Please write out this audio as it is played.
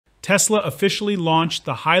Tesla officially launched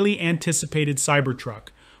the highly anticipated Cybertruck,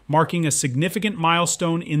 marking a significant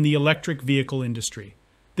milestone in the electric vehicle industry.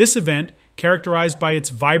 This event, characterized by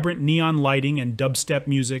its vibrant neon lighting and dubstep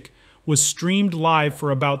music, was streamed live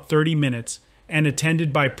for about 30 minutes and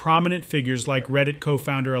attended by prominent figures like Reddit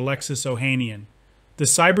co-founder Alexis Ohanian. The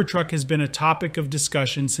Cybertruck has been a topic of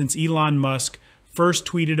discussion since Elon Musk first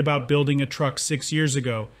tweeted about building a truck 6 years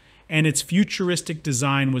ago, and its futuristic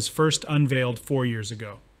design was first unveiled 4 years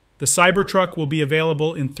ago. The Cybertruck will be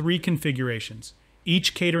available in 3 configurations,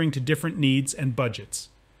 each catering to different needs and budgets.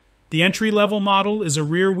 The entry-level model is a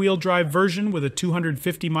rear-wheel drive version with a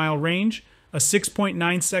 250-mile range, a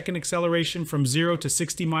 6.9-second acceleration from 0 to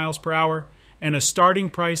 60 miles per hour, and a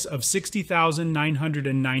starting price of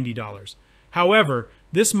 $60,990. However,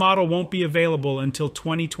 this model won't be available until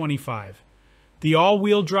 2025. The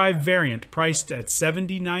all-wheel drive variant, priced at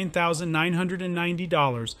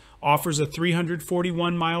 $79,990, offers a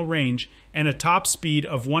 341-mile range and a top speed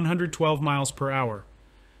of 112 miles per hour.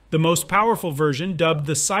 The most powerful version, dubbed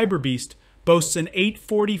the Cyberbeast, boasts an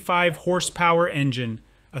 845-horsepower engine,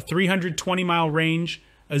 a 320-mile range,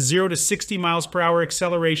 a 0 to 60 miles per hour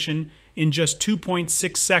acceleration in just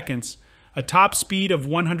 2.6 seconds, a top speed of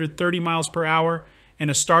 130 miles per hour, and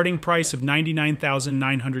a starting price of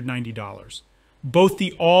 $99,990. Both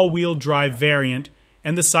the all-wheel drive variant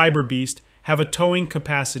and the Cyberbeast have a towing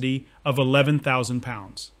capacity of 11,000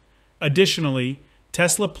 pounds. Additionally,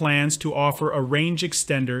 Tesla plans to offer a range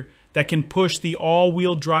extender that can push the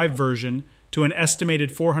all-wheel drive version to an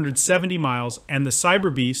estimated 470 miles and the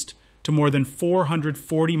Cyberbeast to more than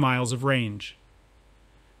 440 miles of range.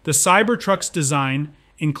 The Cybertruck's design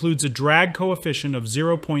includes a drag coefficient of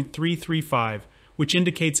 0.335, which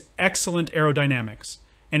indicates excellent aerodynamics,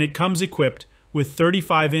 and it comes equipped with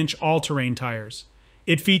 35-inch all-terrain tires.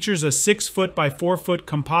 It features a 6-foot by 4-foot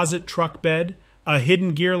composite truck bed, a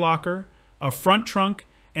hidden gear locker, a front trunk,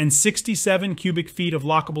 and 67 cubic feet of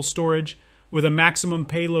lockable storage with a maximum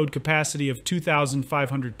payload capacity of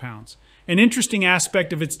 2,500 pounds. An interesting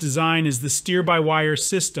aspect of its design is the steer-by-wire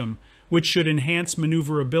system, which should enhance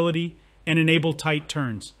maneuverability and enable tight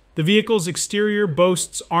turns. The vehicle's exterior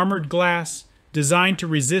boasts armored glass designed to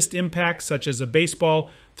resist impacts such as a baseball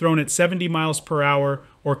thrown at 70 miles per hour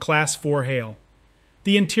or Class 4 hail.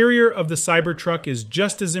 The interior of the Cybertruck is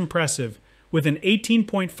just as impressive, with an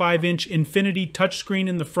 18.5-inch Infinity touchscreen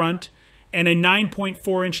in the front and a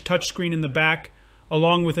 9.4-inch touchscreen in the back,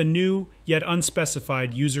 along with a new yet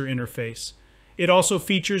unspecified user interface. It also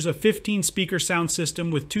features a 15-speaker sound system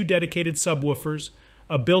with 2 dedicated subwoofers,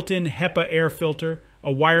 a built-in HEPA air filter,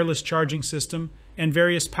 a wireless charging system, and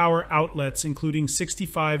various power outlets including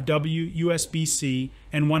 65W USB-C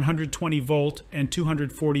and 120-volt and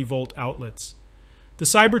 240-volt outlets. The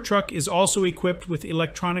Cybertruck is also equipped with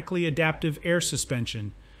electronically adaptive air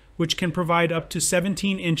suspension, which can provide up to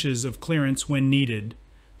 17 inches of clearance when needed.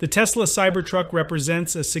 The Tesla Cybertruck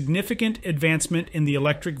represents a significant advancement in the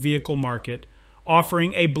electric vehicle market,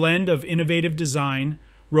 offering a blend of innovative design,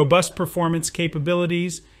 robust performance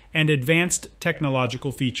capabilities, and advanced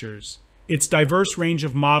technological features. Its diverse range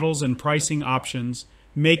of models and pricing options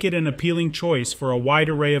make it an appealing choice for a wide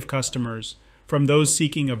array of customers, from those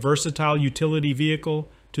seeking a versatile utility vehicle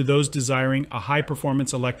to those desiring a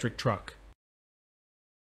high-performance electric truck.